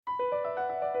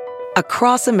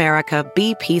Across America,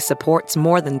 BP supports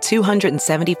more than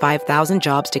 275,000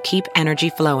 jobs to keep energy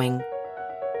flowing.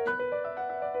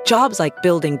 Jobs like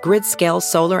building grid-scale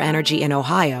solar energy in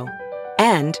Ohio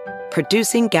and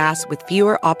producing gas with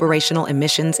fewer operational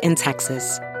emissions in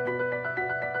Texas.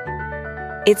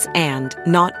 It's and,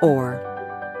 not or.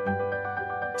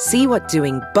 See what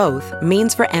doing both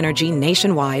means for energy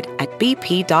nationwide at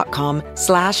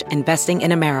bp.com/investing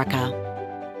in America.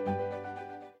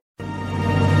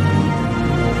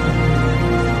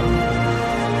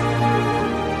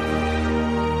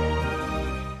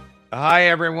 Hi,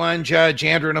 everyone. Judge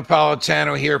Andrew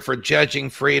Napolitano here for Judging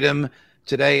Freedom.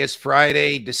 Today is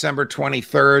Friday, December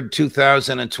 23rd,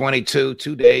 2022,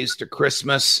 2 days to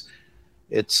Christmas.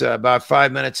 It's about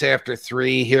 5 minutes after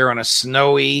 3 here on a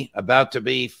snowy, about to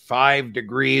be 5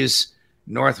 degrees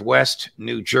northwest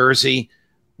New Jersey.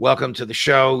 Welcome to the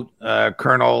show.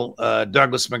 Colonel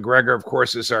Douglas Macgregor, of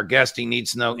course, is our guest. He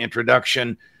needs no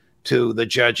introduction to the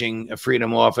Judging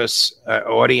Freedom Office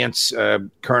audience.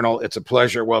 Colonel, it's a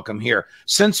pleasure. Welcome here.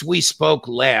 Since we spoke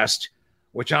last,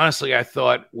 which honestly I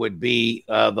thought would be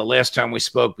the last time we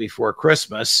spoke before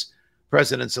Christmas,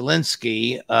 President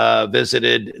Zelensky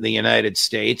visited the United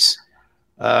States.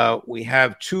 We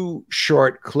have 2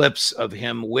 short clips of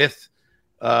him with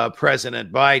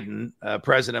President Biden.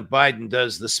 President Biden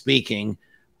does the speaking,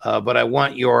 but I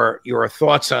want your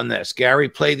thoughts on this. Gary,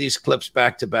 play these clips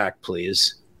back to back,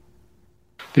 please.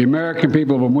 The American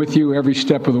people have been with you every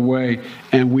step of the way,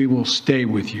 and we will stay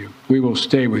with you. We will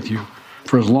stay with you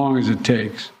for as long as it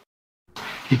takes.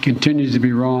 He continues to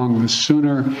be wrong. The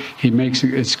sooner he makes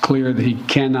it's clear that he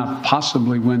cannot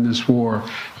possibly win this war,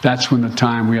 that's when the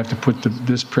time we have to put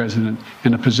this president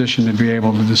in a position to be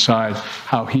able to decide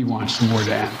how he wants the war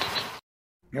to end.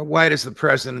 Now, why does the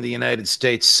president of the United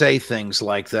States say things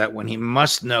like that when he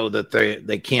must know that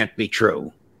they can't be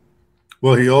true?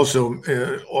 Well, he also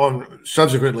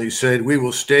subsequently said, we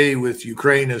will stay with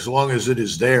Ukraine as long as it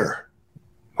is there.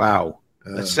 Wow.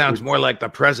 That sounds more like the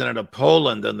president of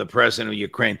Poland than the president of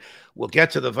Ukraine. We'll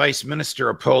get to the vice minister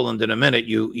of Poland in a minute.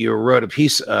 You wrote a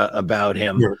piece about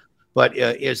him. Sure. But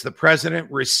is the president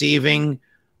receiving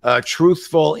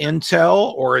truthful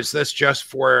intel, or is this just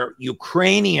for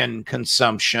Ukrainian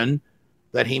consumption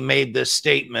that he made this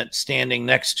statement standing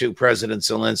next to President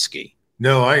Zelensky?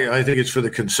 No, I think it's for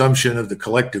the consumption of the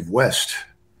collective West.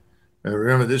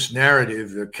 Remember, this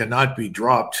narrative cannot be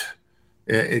dropped.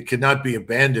 It cannot be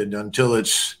abandoned until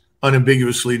it's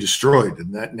unambiguously destroyed.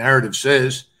 And that narrative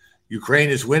says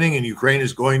Ukraine is winning and Ukraine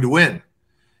is going to win.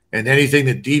 And anything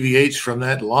that deviates from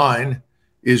that line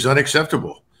is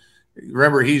unacceptable.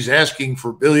 Remember, he's asking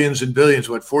for billions and billions,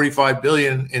 $45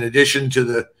 billion in addition to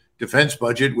the defense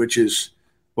budget, which is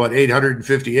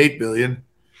 $858 billion.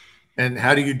 And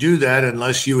how do you do that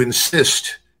unless you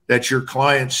insist that your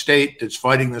client state that's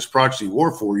fighting this proxy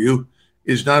war for you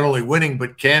is not only winning,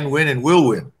 but can win and will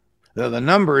win? The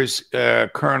numbers,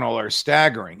 Colonel, are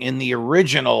staggering. In the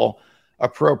original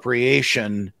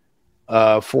appropriation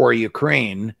for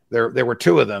Ukraine, there were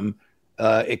 2 of them.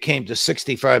 It came to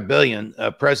 $65 billion.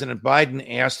 President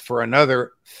Biden asked for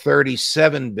another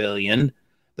 $37 billion.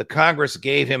 The Congress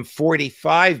gave him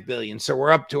 $45 billion. So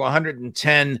we're up to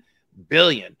 $110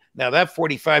 billion. Now, that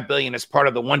 $45 billion is part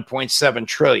of the $1.7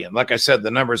 trillion. Like I said,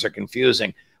 the numbers are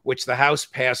confusing, which the House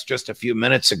passed just a few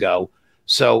minutes ago.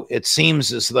 So it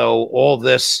seems as though all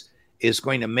this is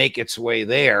going to make its way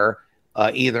there,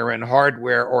 either in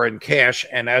hardware or in cash.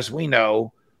 And as we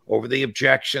know, over the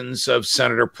objections of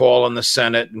Senator Paul in the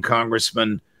Senate and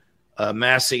Congressman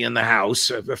Massey in the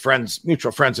House,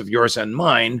 mutual friends of yours and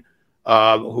mine,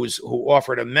 who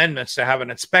offered amendments to have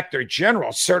an inspector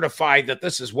general certify that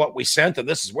this is what we sent and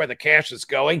this is where the cash is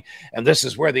going and this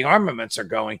is where the armaments are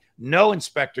going. No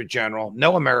inspector general,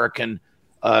 no American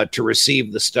to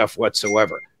receive the stuff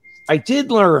whatsoever. I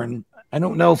did learn, I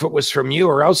don't know if it was from you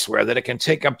or elsewhere, that it can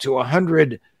take up to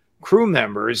 100 crew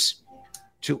members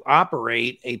to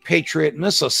operate a Patriot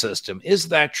missile system. Is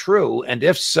that true? And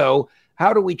if so,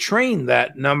 how do we train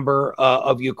that number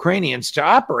of Ukrainians to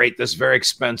operate this very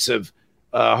expensive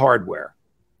hardware?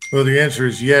 Well, the answer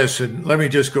is yes. And let me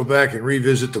just go back and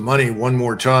revisit the money one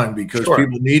more time, because Sure.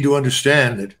 People need to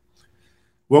understand that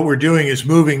what we're doing is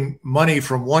moving money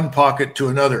from one pocket to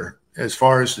another as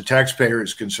far as the taxpayer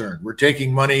is concerned. We're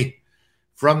taking money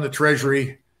from the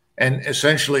Treasury and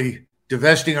essentially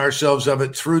divesting ourselves of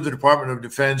it through the Department of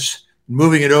Defense,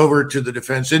 moving it over to the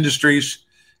defense industries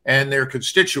and their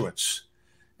constituents.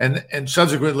 And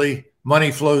subsequently, money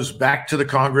flows back to the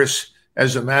Congress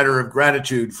as a matter of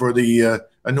gratitude for the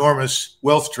enormous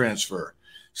wealth transfer.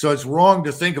 So it's wrong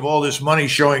to think of all this money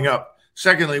showing up.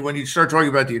 Secondly, when you start talking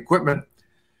about the equipment,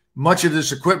 much of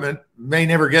this equipment may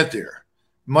never get there.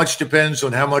 Much depends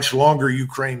on how much longer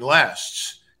Ukraine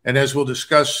lasts. And as we'll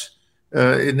discuss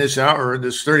in this hour,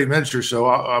 this 30 minutes or so,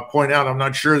 I'll point out I'm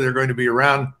not sure they're going to be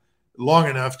around long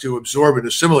enough to absorb and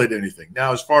assimilate anything.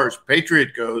 Now, as far as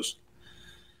Patriot goes,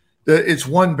 it's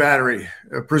one battery,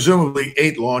 presumably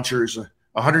 8 launchers,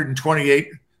 128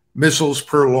 missiles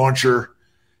per launcher,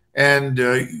 and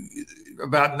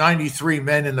about 93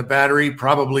 men in the battery,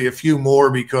 probably a few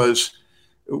more because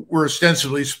we're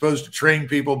ostensibly supposed to train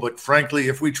people. But frankly,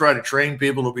 if we try to train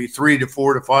people, it'll be 3 to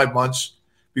 4 to 5 months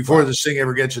before this thing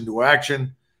ever gets into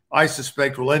action. I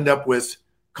suspect we'll end up with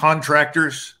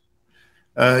contractors,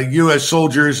 U.S.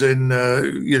 soldiers and,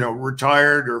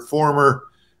 retired or former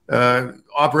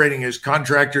operating as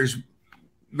contractors,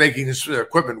 making this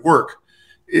equipment work.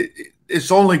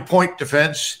 It's only point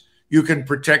defense. You can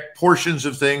protect portions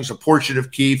of things, a portion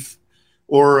of Kyiv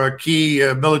or key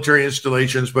military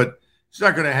installations, but it's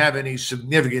not going to have any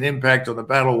significant impact on the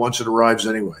battle once it arrives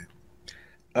anyway.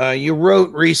 You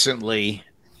wrote recently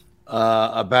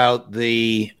about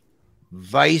the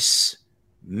Vice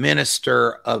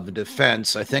Minister of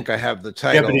Defense. I think I have the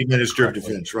title. Deputy Minister of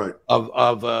Defense, right.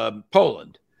 Of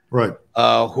Poland. Right.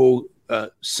 Who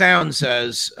sounds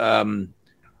as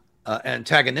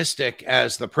antagonistic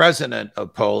as the president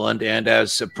of Poland and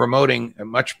as promoting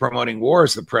war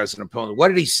as the president of Poland. What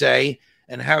did he say,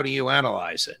 and how do you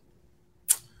analyze it?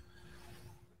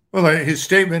 Well, his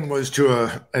statement was to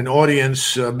an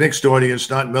audience, a mixed audience,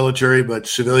 not military, but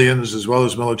civilians as well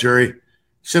as military.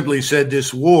 Simply said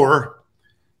this war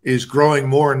is growing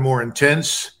more and more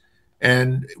intense,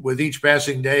 and with each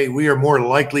passing day, we are more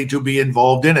likely to be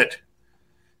involved in it.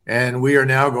 And we are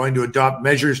now going to adopt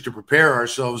measures to prepare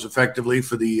ourselves effectively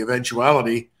for the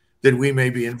eventuality that we may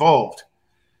be involved.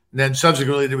 And then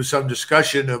subsequently, there was some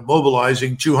discussion of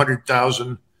mobilizing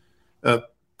 200,000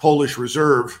 Polish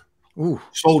reserve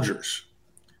soldiers.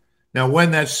 Now,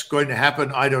 when that's going to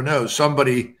happen, I don't know.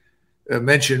 Somebody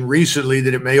mentioned recently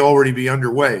that it may already be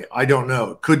underway. I don't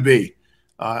know. It could be.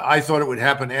 I thought it would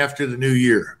happen after the new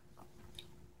year.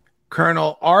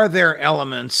 Colonel, are there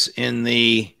elements in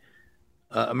the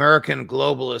American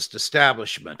globalist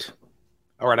establishment?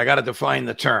 All right, I got to define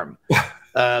the term.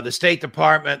 The State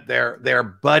Department, their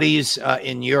buddies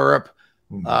in Europe,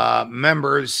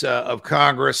 members of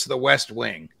Congress, the West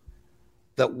Wing,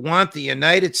 that want the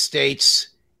United States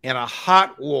in a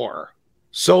hot war,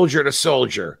 soldier to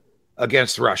soldier,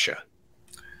 against Russia?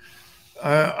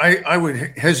 I would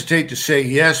hesitate to say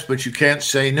yes, but you can't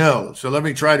say no. So let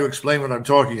me try to explain what I'm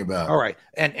talking about. All right.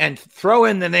 And throw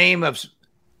in the name of,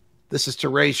 this is to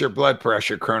raise your blood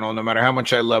pressure, Colonel, no matter how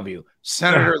much I love you,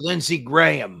 Senator Lindsey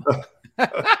Graham.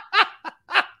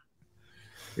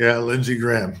 Yeah, Lindsey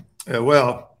Graham.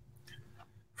 Well,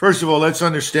 first of all, let's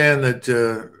understand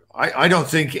that I don't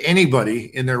think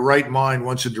anybody in their right mind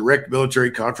wants a direct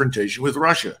military confrontation with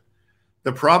Russia.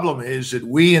 The problem is that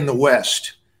we in the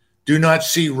West do not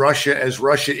see Russia as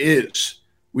Russia is.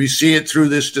 We see it through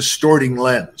this distorting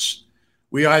lens.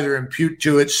 We either impute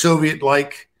to it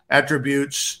Soviet-like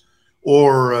attributes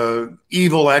or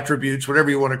evil attributes,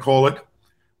 whatever you want to call it.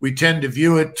 We tend to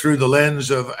view it through the lens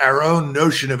of our own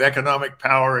notion of economic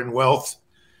power and wealth.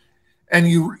 And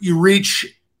you reach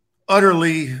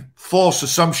utterly false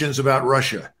assumptions about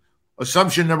Russia.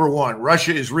 Assumption number one,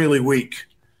 Russia is really weak.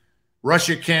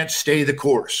 Russia can't stay the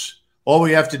course. All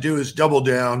we have to do is double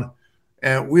down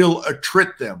and we'll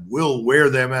attrit them. We'll wear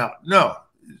them out. No,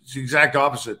 it's the exact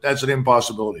opposite. That's an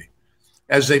impossibility,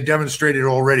 as they've demonstrated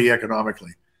already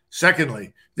economically.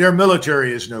 Secondly, their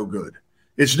military is no good.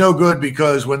 It's no good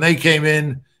because when they came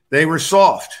in, they were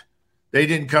soft. They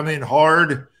didn't come in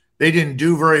hard. They didn't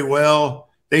do very well.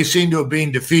 They seem to have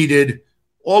been defeated,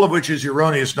 all of which is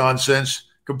erroneous nonsense,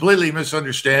 completely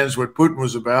misunderstands what Putin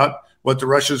was about, what the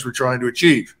Russians were trying to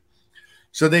achieve.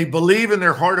 So they believe in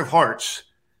their heart of hearts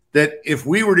that if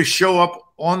we were to show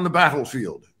up on the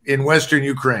battlefield in Western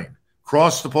Ukraine,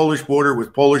 cross the Polish border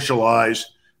with Polish allies,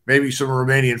 maybe some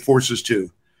Romanian forces too,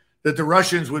 that the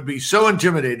Russians would be so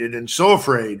intimidated and so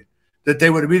afraid that they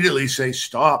would immediately say,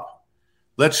 stop,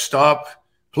 let's stop,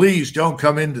 please don't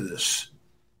come into this.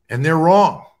 And they're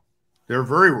wrong. They're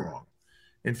very wrong.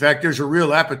 In fact, there's a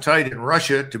real appetite in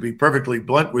Russia, to be perfectly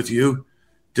blunt with you,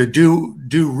 to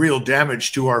do real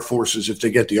damage to our forces if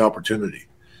they get the opportunity.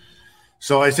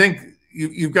 So I think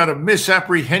you've got a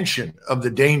misapprehension of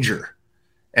the danger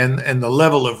and the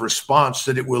level of response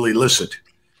that it will elicit.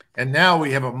 And now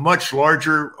we have a much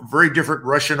larger, very different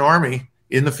Russian army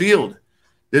in the field.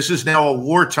 This is now a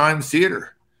wartime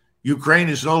theater. Ukraine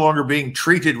is no longer being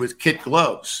treated with kid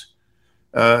gloves.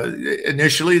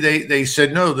 Initially, they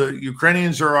said, no, the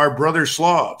Ukrainians are our brother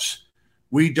Slavs.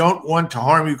 We don't want to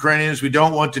harm Ukrainians. We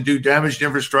don't want to do damage to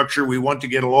infrastructure. We want to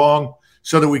get along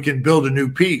so that we can build a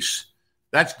new peace.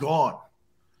 That's gone.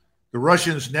 The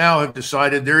Russians now have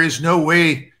decided there is no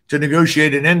way to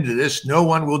negotiate an end to this. No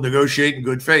one will negotiate in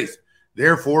good faith.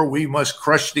 Therefore, we must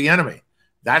crush the enemy.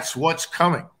 That's what's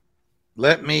coming.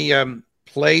 Let me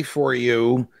play for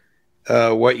you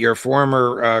what your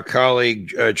former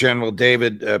colleague, General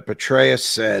David Petraeus,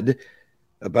 said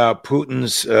about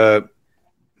Putin's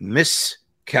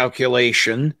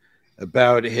miscalculation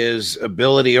about his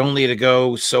ability only to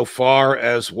go so far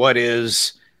as what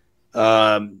is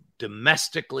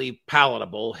domestically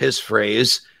palatable, his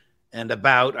phrase, and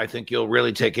about, I think you'll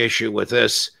really take issue with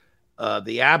this,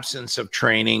 the absence of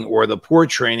training or the poor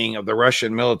training of the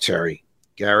Russian military.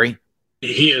 Gary?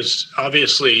 He is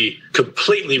obviously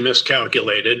completely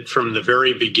miscalculated from the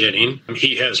very beginning.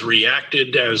 He has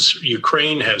reacted as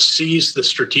Ukraine has seized the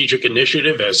strategic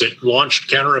initiative as it launched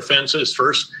counteroffensives,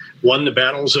 first won the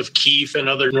battles of Kyiv and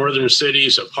other northern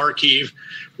cities, of Kharkiv,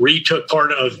 retook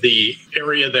part of the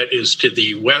area that is to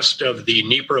the west of the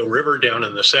Dnipro River down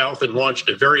in the south, and launched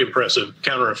a very impressive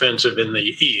counteroffensive in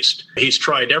the east. He's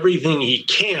tried everything he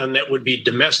can that would be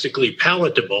domestically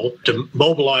palatable to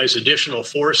mobilize additional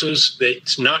forces.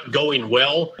 It's not going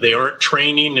well. They aren't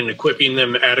training and equipping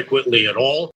them adequately at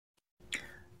all.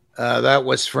 That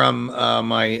was from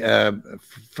my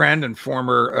friend and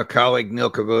former colleague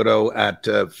Neil Cavuto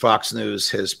at Fox News,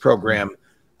 his program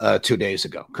 2 days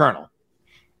ago. Colonel.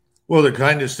 Well, the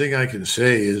kindest thing I can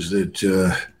say is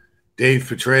that Dave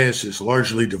Petraeus is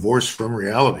largely divorced from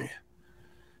reality.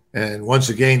 And once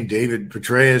again, David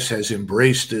Petraeus has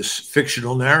embraced this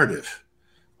fictional narrative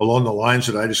along the lines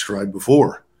that I described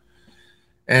before.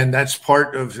 And that's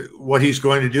part of what he's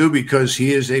going to do, because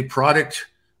he is a product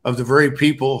of the very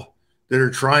people that are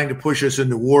trying to push us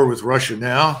into war with Russia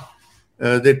now,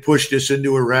 that pushed us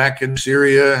into Iraq and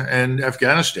Syria and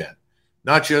Afghanistan,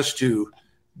 not just to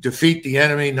defeat the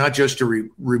enemy, not just to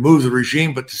remove the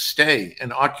regime, but to stay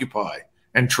and occupy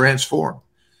and transform.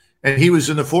 And he was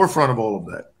in the forefront of all of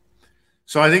that.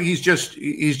 So I think he's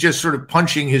just sort of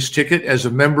punching his ticket as a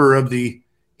member of the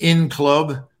in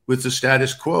club with the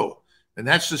status quo. And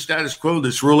that's the status quo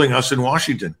that's ruling us in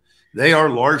Washington. They are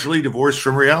largely divorced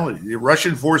from reality. The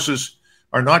Russian forces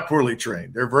are not poorly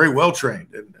trained. They're very well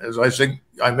trained. And as I think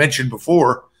I mentioned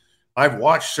before, I've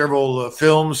watched several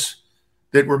films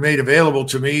that were made available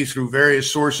to me through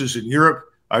various sources in Europe.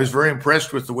 I was very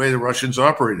impressed with the way the Russians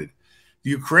operated. The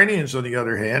Ukrainians, on the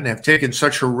other hand, have taken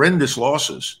such horrendous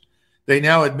losses. They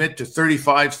now admit to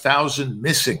 35,000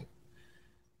 missing.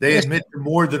 They admit to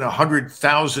more than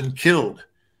 100,000 killed.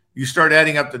 You start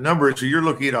adding up the numbers, so you're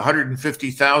looking at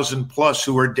 150,000 plus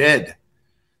who are dead.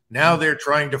 Now they're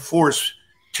trying to force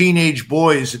teenage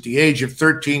boys at the age of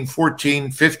 13,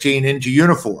 14, 15 into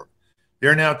uniform.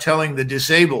 They're now telling the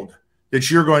disabled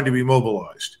that you're going to be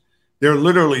mobilized. They're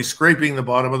literally scraping the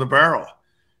bottom of the barrel.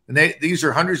 And these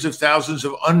are hundreds of thousands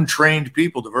of untrained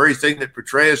people. The very thing that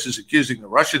Petraeus is accusing the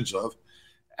Russians of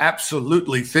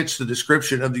absolutely fits the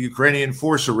description of the Ukrainian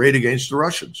force arrayed against the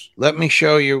Russians. Let me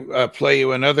show you, play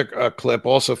you another clip,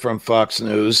 also from Fox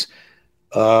News,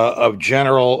 of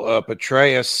General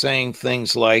Petraeus saying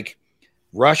things like,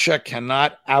 Russia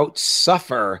cannot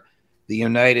outsuffer the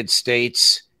United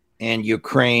States and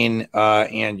Ukraine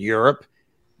and Europe,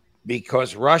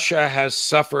 because Russia has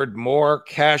suffered more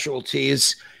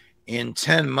casualties in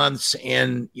 10 months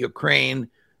in Ukraine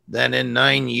than in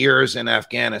 9 years in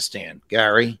Afghanistan.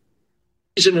 Gary?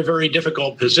 He's in a very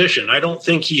difficult position. I don't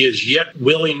think he is yet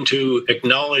willing to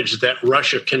acknowledge that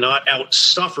Russia cannot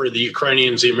outsuffer the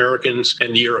Ukrainians, the Americans,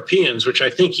 and the Europeans, which I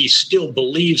think he still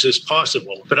believes is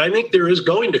possible. But I think there is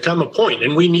going to come a point,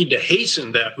 and we need to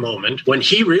hasten that moment, when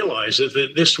he realizes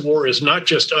that this war is not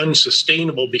just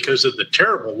unsustainable because of the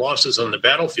terrible losses on the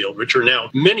battlefield, which are now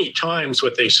many times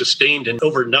what they sustained in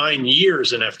over 9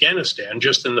 years in Afghanistan,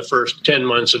 just in the first 10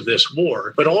 months of this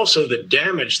war, but also the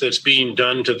damage that's being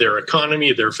done to their economy,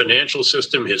 their financial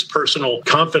system, his personal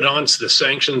confidants, the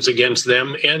sanctions against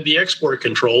them, and the export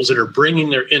controls that are bringing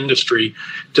their industry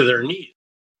to their knees.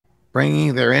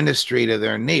 Bringing their industry to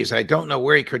their knees. I don't know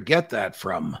where he could get that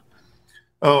from.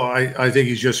 Oh, I think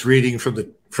he's just reading from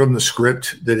the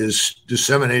script that is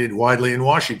disseminated widely in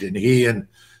Washington. He and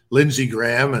Lindsey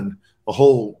Graham and a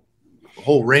whole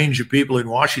range of people in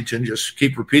Washington just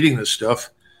keep repeating this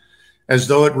stuff as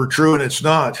though it were true, and it's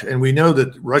not. And we know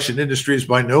that Russian industry is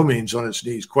by no means on its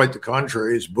knees. Quite the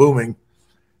contrary, it's booming.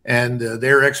 And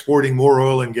they're exporting more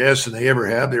oil and gas than they ever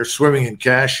have. They're swimming in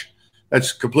cash.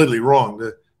 That's completely wrong.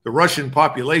 The Russian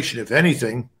population, if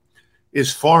anything,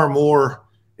 is far more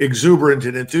exuberant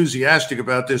and enthusiastic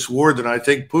about this war than I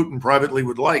think Putin privately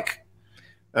would like.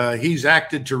 He's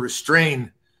acted to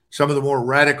restrain some of the more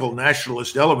radical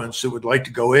nationalist elements that would like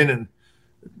to go in and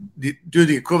do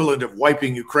the equivalent of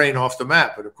wiping Ukraine off the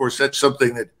map. And of course, that's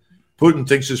something that Putin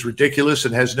thinks is ridiculous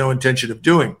and has no intention of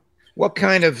doing. What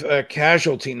kind of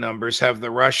casualty numbers have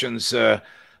the Russians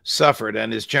suffered?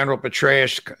 And is General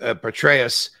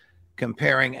Petraeus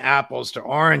comparing apples to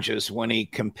oranges when he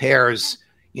compares,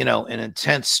 an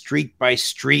intense street by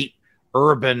street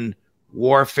urban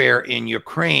warfare in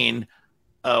Ukraine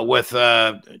with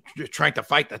trying to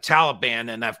fight the Taliban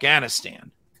in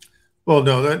Afghanistan? Well,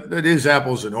 no, that is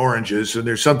apples and oranges. And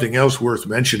there's something else worth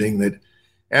mentioning, that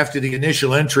after the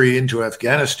initial entry into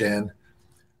Afghanistan,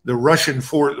 the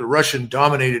Russian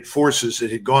dominated forces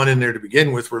that had gone in there to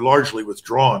begin with were largely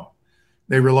withdrawn.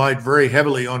 They relied very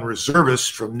heavily on reservists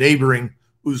from neighboring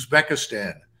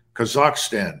Uzbekistan,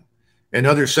 Kazakhstan, and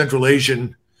other Central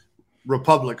Asian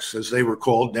republics, as they were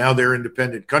called. Now they're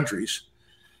independent countries.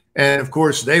 And of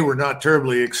course, they were not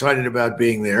terribly excited about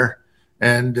being there.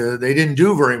 And they didn't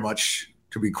do very much,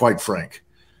 to be quite frank.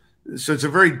 So it's a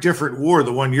very different war,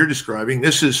 the one you're describing.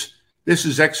 This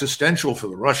is existential for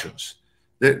the Russians.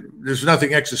 There's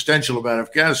nothing existential about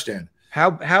Afghanistan.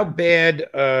 How bad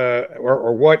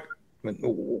or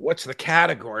what's the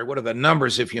category? What are the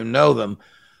numbers, if you know them,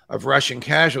 of Russian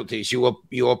casualties? You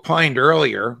opined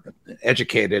earlier,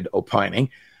 educated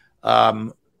opining,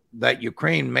 that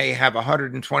Ukraine may have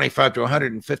 125 to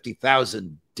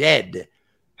 150,000 dead.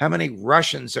 How many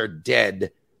Russians are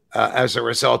dead as a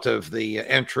result of the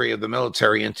entry of the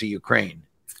military into Ukraine?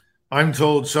 I'm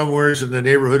told somewhere in the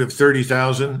neighborhood of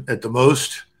 30,000 at the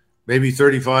most, maybe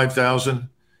 35,000,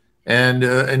 and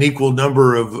an equal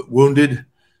number of wounded.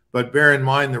 But bear in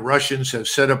mind, the Russians have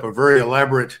set up a very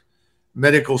elaborate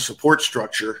medical support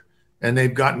structure, and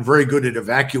they've gotten very good at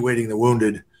evacuating the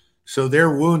wounded. So their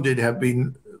wounded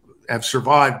have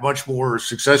survived much more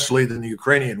successfully than the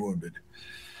Ukrainian wounded.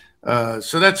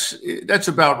 So that's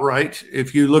about right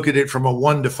if you look at it from a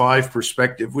 1 to 5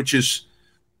 perspective, which is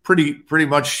pretty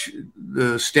much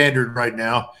the standard right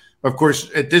now. Of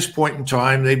course, at this point in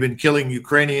time, they've been killing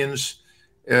Ukrainians,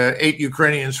 8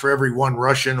 Ukrainians for every 1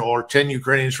 Russian, or 10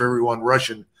 Ukrainians for every 1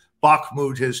 Russian.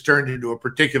 Bakhmut has turned into a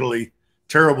particularly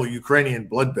terrible Ukrainian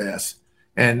bloodbath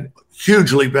and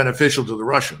hugely beneficial to the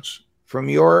Russians. From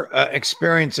your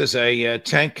experience as a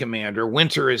tank commander,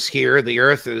 winter is here. The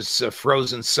earth is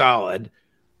frozen solid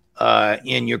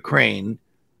in Ukraine.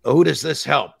 Who does this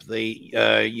help,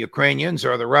 the Ukrainians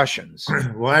or the Russians?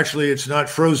 Well, actually, it's not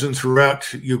frozen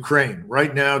throughout Ukraine.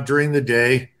 Right now, during the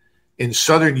day, in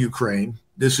southern Ukraine,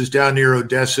 this is down near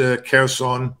Odessa,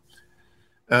 Kherson,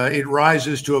 it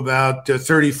rises to about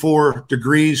 34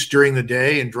 degrees during the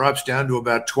day and drops down to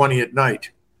about 20 at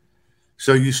night.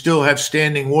 So you still have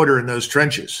standing water in those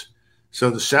trenches.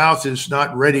 So the South is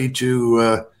not ready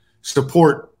to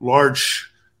support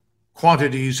large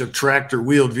quantities of tracked or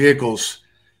wheeled vehicles.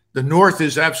 The North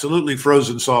is absolutely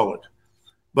frozen solid.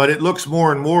 But it looks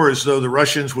more and more as though the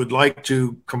Russians would like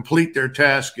to complete their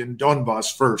task in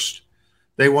Donbass first.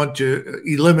 They want to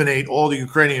eliminate all the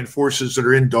Ukrainian forces that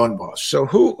are in Donbass. So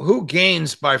who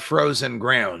gains by frozen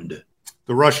ground?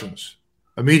 The Russians,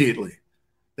 immediately.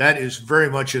 That is very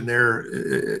much in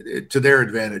to their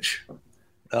advantage.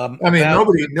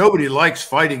 Nobody likes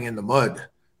fighting in the mud.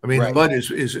 I mean, right. The mud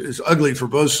is ugly for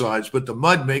both sides, but the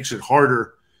mud makes it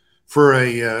harder for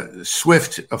a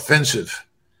swift offensive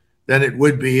than it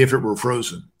would be if it were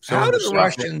frozen. So how do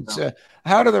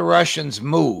the Russians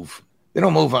move? They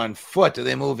don't move on foot. Do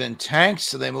they move in tanks?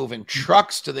 Do they move in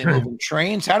trucks? Do they move in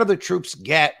trains? How do the troops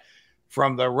get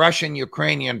from the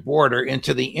Russian-Ukrainian border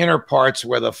into the inner parts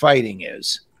where the fighting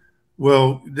is?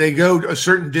 Well, they go a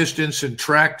certain distance in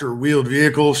tracked or wheeled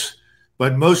vehicles,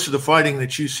 but most of the fighting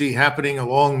that you see happening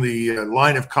along the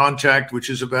line of contact, which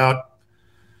is about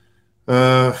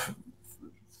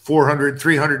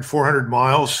 400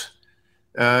 miles,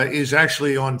 is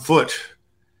actually on foot.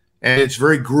 And it's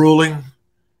very grueling,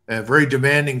 very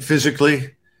demanding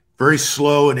physically, very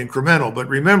slow and incremental. But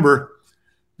remember,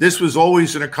 this was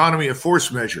always an economy of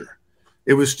force measure.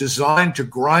 It was designed to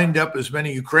grind up as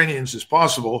many Ukrainians as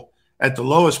possible at the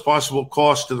lowest possible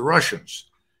cost to the Russians.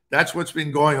 That's what's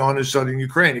been going on in southern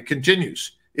Ukraine. It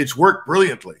continues. It's worked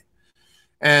brilliantly.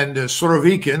 And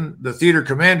Surovikin, the theater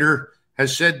commander,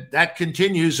 has said that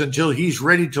continues until he's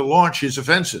ready to launch his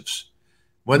offensives.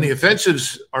 When the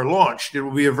offensives are launched, it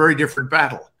will be a very different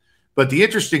battle. But the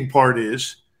interesting part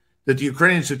is that the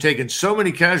Ukrainians have taken so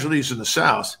many casualties in the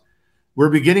south, we're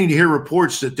beginning to hear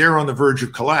reports that they're on the verge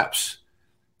of collapse.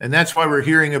 And that's why we're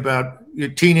hearing about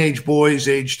teenage boys,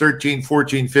 age 13,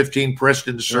 14, 15, pressed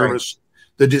into service, right.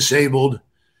 The disabled.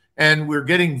 And we're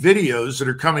getting videos that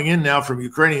are coming in now from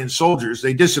Ukrainian soldiers.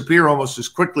 They disappear almost as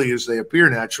quickly as they appear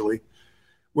naturally,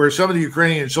 where some of the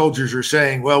Ukrainian soldiers are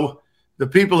saying, well, the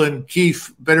people in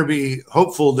Kyiv better be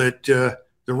hopeful that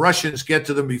the Russians get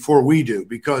to them before we do,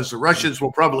 because the Russians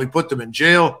will probably put them in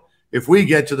jail. If we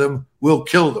get to them, we'll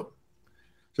kill them.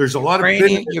 There's a lot of...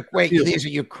 Wait, these are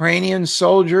Ukrainian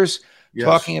soldiers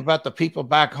talking about the people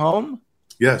back home?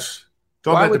 Yes.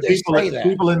 Talking about the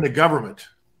people in the government.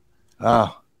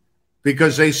 Oh.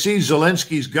 Because they see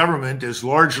Zelensky's government as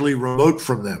largely remote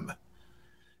from them.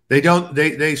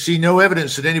 They see no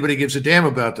evidence that anybody gives a damn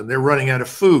about them. They're running out of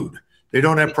food. They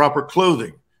don't have proper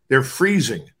clothing. They're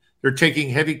freezing. They're taking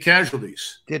heavy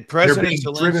casualties. Did President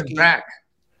They're being driven back.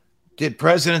 Did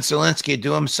President Zelensky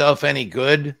do himself any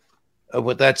good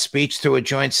with that speech to a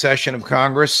joint session of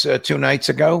Congress 2 nights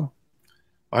ago?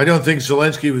 I don't think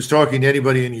Zelensky was talking to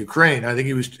anybody in Ukraine. I think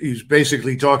he was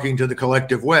basically talking to the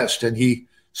collective West, and he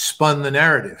spun the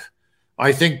narrative.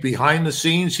 I think behind the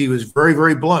scenes, he was very,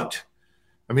 very blunt.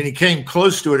 I mean, he came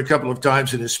close to it a couple of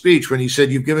times in his speech when he said,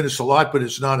 "You've given us a lot, but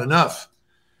it's not enough."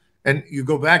 And you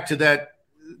go back to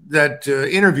that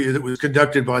interview that was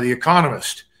conducted by The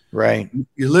Economist. Right.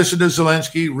 You listen to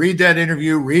Zelensky, read that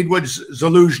interview, read what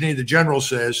Zaluzhny, the general,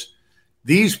 says.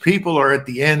 These people are at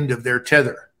the end of their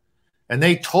tether. And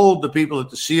they told the people at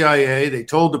the CIA, they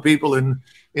told the people in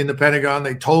the Pentagon,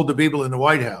 they told the people in the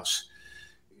White House,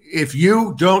 if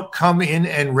you don't come in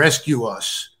and rescue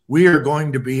us, we are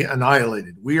going to be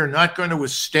annihilated. We are not going to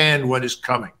withstand what is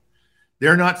coming.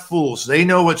 They're not fools. They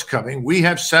know what's coming. We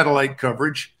have satellite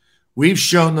coverage. We've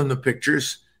shown them the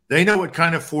pictures. They know what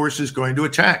kind of force is going to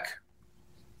attack.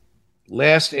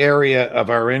 Last area of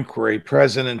our inquiry,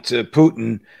 President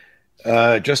Putin,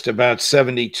 just about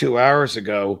 72 hours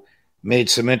ago, made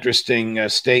some interesting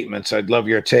statements. I'd love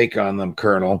your take on them,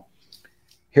 Colonel.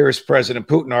 Here's President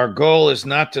Putin. Our goal is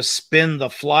not to spin the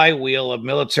flywheel of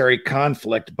military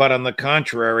conflict, but on the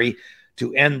contrary,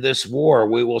 to end this war.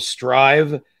 We will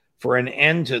strive for an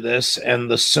end to this,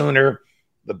 and the sooner,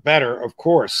 the better, of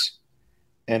course.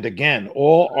 And again,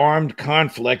 all armed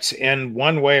conflicts end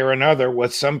one way or another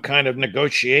with some kind of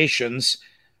negotiations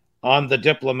on the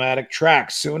diplomatic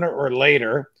track. Sooner or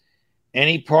later,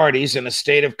 any parties in a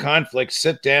state of conflict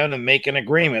sit down and make an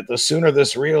agreement. The sooner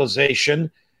this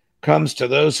realization comes to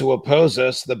those who oppose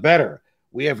us, the better.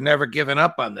 We have never given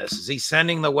up on this. Is he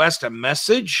sending the West a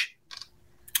message?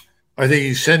 I think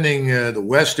he's sending the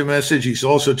West a message. He's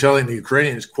also telling the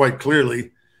Ukrainians quite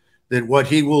clearly that what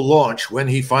he will launch, when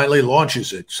he finally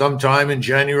launches it, sometime in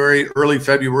January, early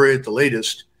February at the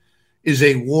latest, is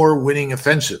a war-winning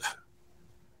offensive.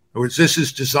 In other words, this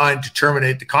is designed to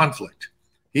terminate the conflict.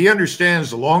 He understands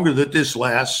the longer that this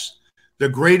lasts, the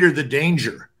greater the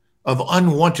danger of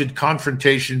unwanted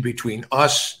confrontation between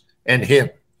us and him.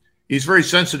 He's very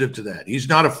sensitive to that. He's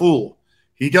not a fool.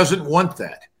 He doesn't want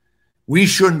that. We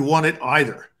shouldn't want it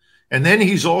either. And then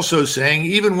he's also saying,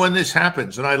 even when this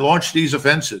happens and I launch these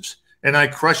offensives and I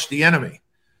crush the enemy,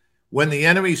 when the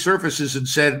enemy surfaces and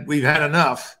said, we've had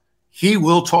enough, he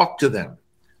will talk to them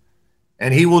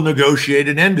and he will negotiate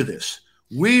an end to this.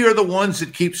 We are the ones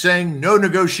that keep saying no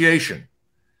negotiation.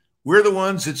 We're the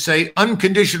ones that say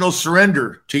unconditional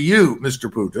surrender to you,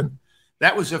 Mr. Putin.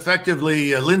 That was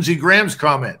effectively Lindsey Graham's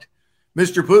comment.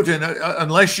 Mr. Putin,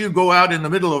 unless you go out in the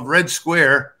middle of Red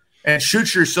Square and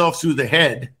shoot yourself through the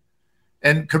head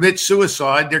and commit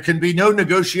suicide, there can be no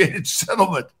negotiated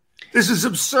settlement. This is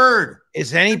absurd.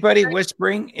 Is anybody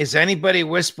whispering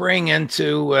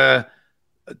into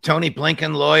Tony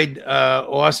Blinken, Lloyd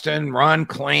Austin, Ron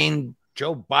Klain,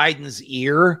 Joe Biden's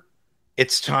ear?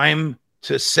 It's time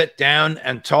to sit down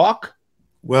and talk?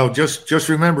 Well, just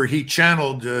remember, he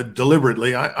channeled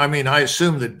deliberately. I mean, I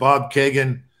assume that Bob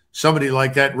Kagan, somebody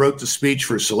like that, wrote the speech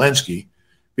for Zelensky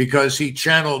because he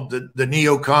channeled the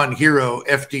neocon hero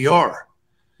FDR.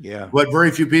 Yeah. What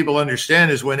very few people understand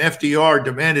is when FDR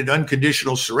demanded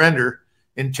unconditional surrender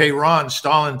in Tehran,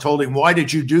 Stalin told him, why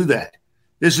did you do that?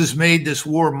 This has made this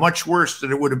war much worse than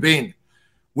it would have been.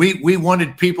 We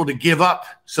wanted people to give up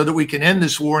so that we can end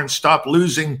this war and stop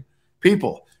losing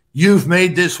people. You've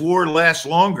made this war last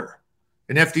longer.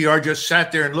 And FDR just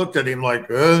sat there and looked at him like,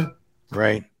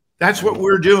 Right. That's what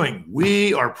we're doing.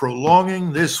 We are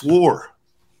prolonging this war.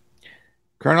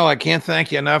 Colonel, I can't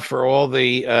thank you enough for all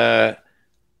the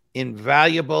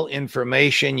invaluable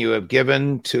information you have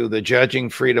given to the Judging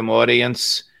Freedom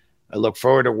audience. I look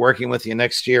forward to working with you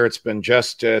next year. It's been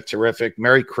just terrific.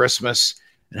 Merry Christmas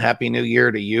and Happy New Year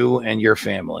to you and your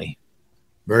family.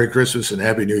 Merry Christmas and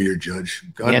Happy New Year, Judge.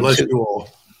 God bless you all.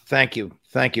 Thank you.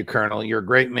 Thank you, Colonel. You're a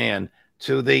great man.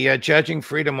 To the Judging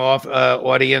Freedom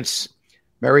audience,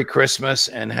 Merry Christmas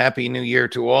and Happy New Year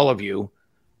to all of you.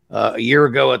 A year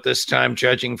ago at this time,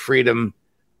 Judging Freedom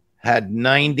had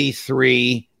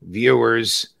 93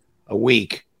 viewers a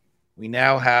week. We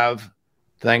now have,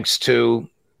 thanks to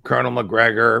Colonel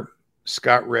Macgregor,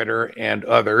 Scott Ritter, and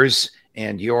others,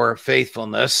 and your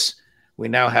faithfulness, we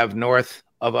now have north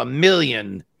of 1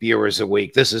 million viewers a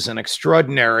week. This is an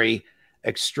extraordinary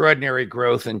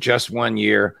growth in just 1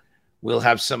 year. We'll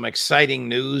have some exciting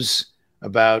news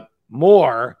about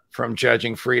more from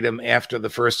Judging Freedom after the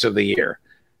first of the year.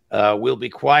 We'll be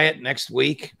quiet next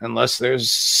week unless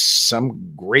there's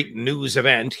some great news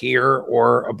event here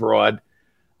or abroad.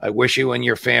 I wish you and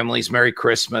your families Merry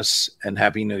Christmas and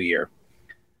Happy New Year.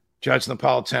 Judge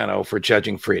Napolitano for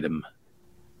Judging Freedom.